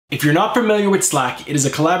If you're not familiar with Slack, it is a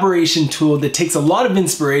collaboration tool that takes a lot of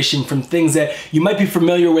inspiration from things that you might be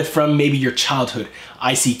familiar with from maybe your childhood.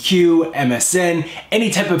 ICQ, MSN, any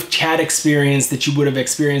type of chat experience that you would have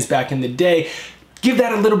experienced back in the day. Give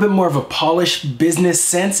that a little bit more of a polished business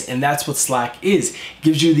sense, and that's what Slack is. It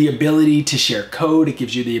gives you the ability to share code, it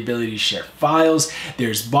gives you the ability to share files,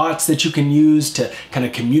 there's bots that you can use to kind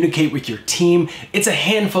of communicate with your team. It's a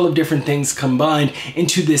handful of different things combined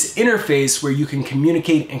into this interface where you can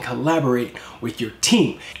communicate and collaborate with your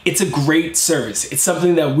team. It's a great service. It's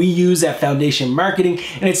something that we use at Foundation Marketing,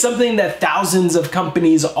 and it's something that thousands of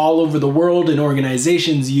companies all over the world and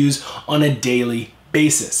organizations use on a daily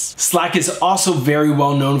basis. Slack is also very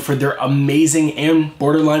well known for their amazing and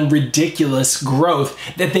borderline ridiculous growth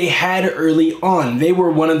that they had early on. They were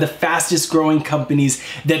one of the fastest growing companies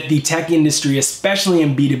that the tech industry, especially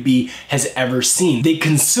in B2B, has ever seen. They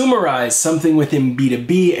consumerized something within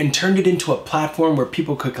B2B and turned it into a platform where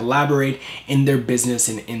people could collaborate in their business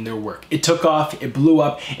and in their work. It took off, it blew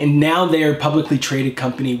up, and now they are a publicly traded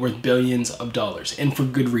company worth billions of dollars, and for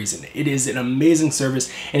good reason. It is an amazing service,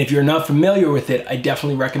 and if you're not familiar with it, I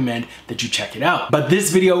definitely recommend that you check it out. But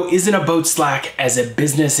this video isn't about Slack as a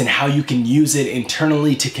business and how you can use it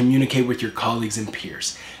internally to communicate with your colleagues and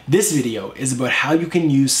peers. This video is about how you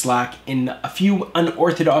can use Slack in a few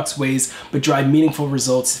unorthodox ways but drive meaningful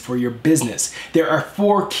results for your business. There are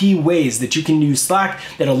 4 key ways that you can use Slack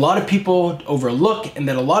that a lot of people overlook and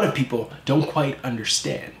that a lot of people don't quite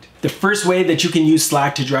understand. The first way that you can use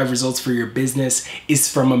Slack to drive results for your business is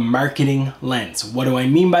from a marketing lens. What do I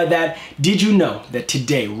mean by that? Did you know that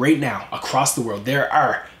today, right now, across the world, there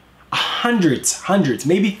are hundreds,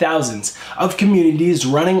 maybe thousands of communities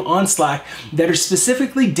running on Slack that are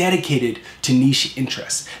specifically dedicated to niche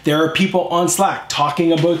interests. There are people on Slack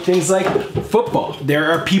talking about things like football.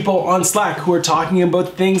 There are people on Slack who are talking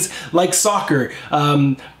about things like soccer,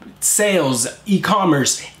 sales,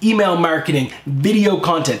 e-commerce, email marketing, video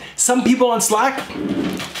content. Some people on Slack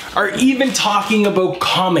are even talking about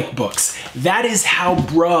comic books. That is how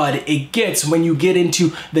broad it gets when you get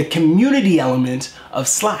into the community element of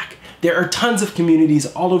Slack. There are tons of communities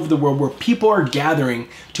all over the world where people are gathering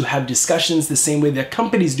to have discussions the same way that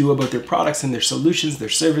companies do about their products and their solutions, their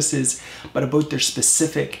services, but about their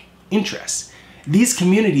specific interests. These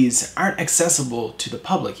communities aren't accessible to the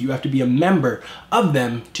public. You have to be a member of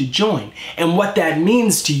them to join. And what that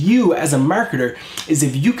means to you as a marketer is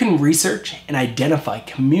if you can research and identify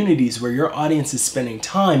communities where your audience is spending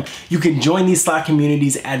time, you can join these Slack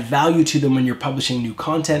communities, add value to them when you're publishing new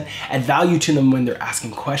content, add value to them when they're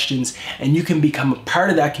asking questions, and you can become a part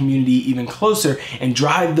of that community even closer and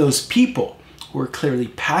drive those people who are clearly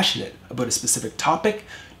passionate about a specific topic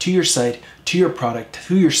to your site, to your product,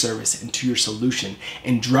 to your service, and to your solution,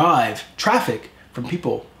 and drive traffic from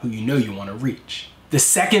people who you know you want to reach. The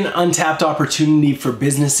second untapped opportunity for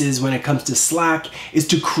businesses when it comes to Slack is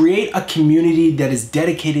to create a community that is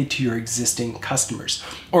dedicated to your existing customers.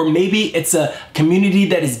 Or maybe it's a community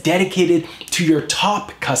that is dedicated to your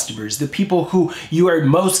top customers, the people who you are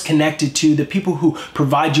most connected to, the people who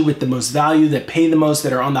provide you with the most value, that pay the most,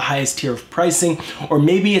 that are on the highest tier of pricing. Or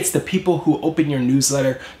maybe it's the people who open your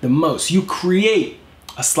newsletter the most. You create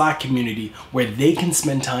a Slack community where they can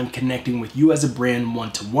spend time connecting with you as a brand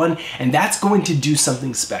one-to-one, and that's going to do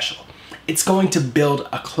something special. It's going to build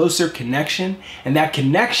a closer connection, and that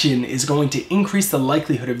connection is going to increase the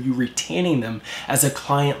likelihood of you retaining them as a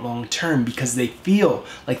client long-term because they feel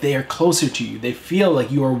like they are closer to you. They feel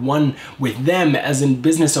like you are one with them as a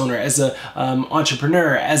business owner, as an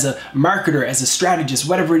entrepreneur, as a marketer, as a strategist,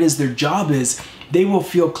 whatever it is their job is. They will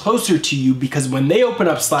feel closer to you because when they open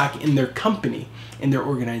up Slack in their company, in their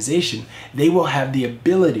organization, they will have the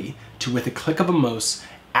ability to, with a click of a mouse,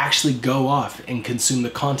 actually go off and consume the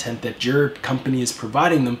content that your company is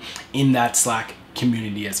providing them in that Slack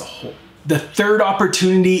community as a whole. The third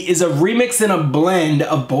opportunity is a remix and a blend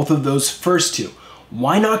of both of those first two.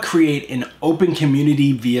 Why not create an open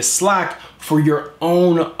community via Slack for your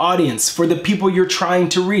own audience, for the people you're trying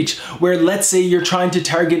to reach, where let's say you're trying to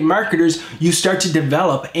target marketers, you start to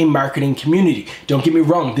develop a marketing community. Don't get me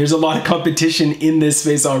wrong, there's a lot of competition in this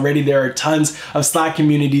space already. There are tons of Slack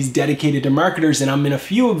communities dedicated to marketers, and I'm in a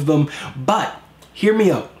few of them, but hear me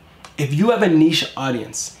out. If you have a niche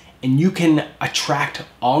audience and you can attract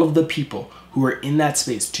all of the people who are in that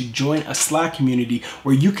space to join a Slack community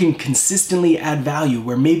where you can consistently add value,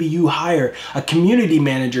 where maybe you hire a community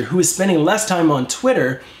manager who is spending less time on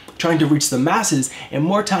Twitter trying to reach the masses and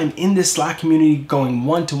more time in this Slack community going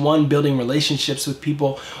one-to-one, building relationships with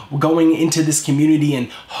people, going into this community and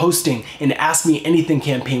hosting an Ask Me Anything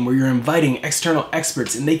campaign where you're inviting external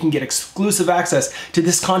experts and they can get exclusive access to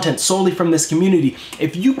this content solely from this community.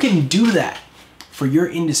 If you can do that for your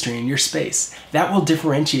industry and your space, that will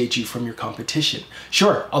differentiate you from your competition.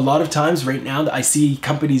 Sure, a lot of times right now I see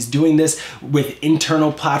companies doing this with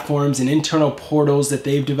internal platforms and internal portals that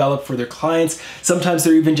they've developed for their clients. Sometimes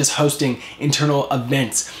they're even just hosting internal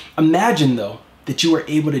events. Imagine though, that you are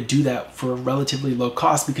able to do that for a relatively low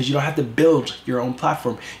cost because you don't have to build your own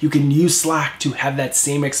platform. You can use Slack to have that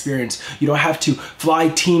same experience. You don't have to fly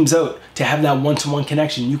teams out to have that one-to-one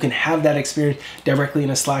connection. You can have that experience directly in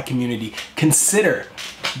a Slack community. Consider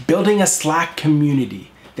building a Slack community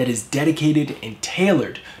that is dedicated and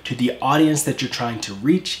tailored to the audience that you're trying to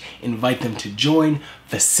reach, invite them to join,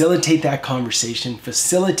 facilitate that conversation,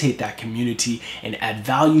 facilitate that community, and add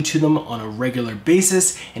value to them on a regular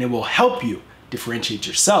basis, and it will help you differentiate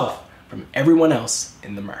yourself from everyone else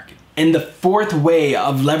in the market. And the fourth way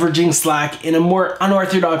of leveraging Slack in a more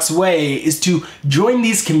unorthodox way is to join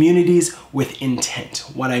these communities with intent.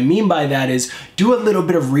 What I mean by that is do a little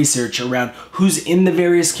bit of research around who's in the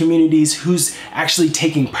various communities, who's actually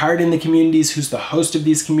taking part in the communities, who's the host of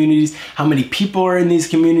these communities, how many people are in these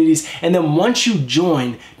communities. And then once you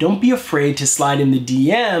join, don't be afraid to slide in the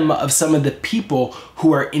DM of some of the people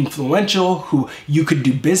who are influential, who you could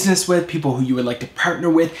do business with, people who you would like to partner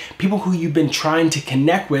with, people who you've been trying to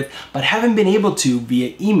connect with, but haven't been able to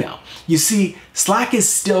via email. You see, Slack is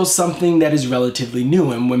still something that is relatively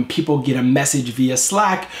new, and when people get a message via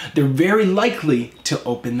Slack, they're very likely to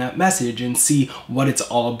open that message and see what it's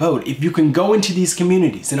all about. If you can go into these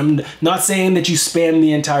communities, and I'm not saying that you spam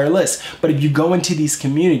the entire list, but if you go into these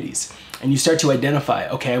communities and you start to identify,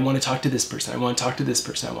 okay, I want to talk to this person, I want to talk to this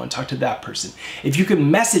person, I want to talk to that person. If you can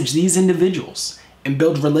message these individuals and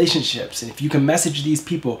build relationships, and if you can message these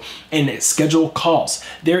people and schedule calls,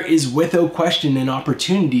 there is without question an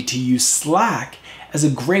opportunity to use Slack as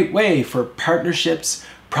a great way for partnerships,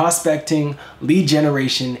 prospecting, lead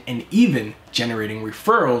generation, and even generating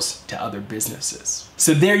referrals to other businesses.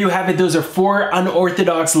 So there you have it. Those are 4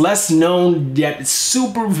 unorthodox, less known, yet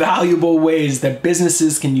super valuable ways that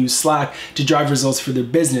businesses can use Slack to drive results for their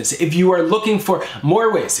business. If you are looking for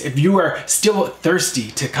more ways, if you are still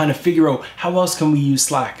thirsty to kind of figure out how else can we use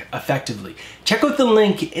Slack effectively, check out the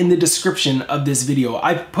link in the description of this video.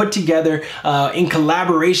 I've put together, in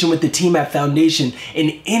collaboration with the team at Foundation, an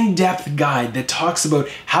in-depth guide that talks about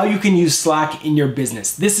how you can use Slack in your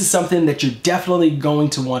business. This is something that you're definitely going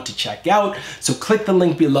to want to check out. So click the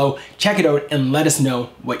link below, check it out, and let us know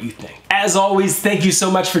what you think. As always, thank you so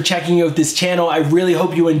much for checking out this channel. I really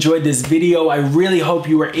hope you enjoyed this video. I really hope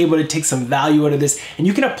you were able to take some value out of this and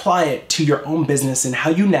you can apply it to your own business and how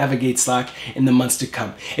you navigate Slack in the months to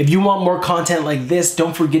come. If you want more content like this,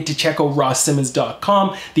 don't forget to check out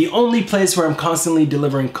rawsimmonds.com, the only place where I'm constantly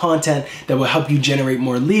delivering content that will help you generate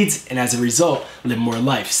more leads and as a result, live more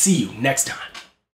life. See you next time.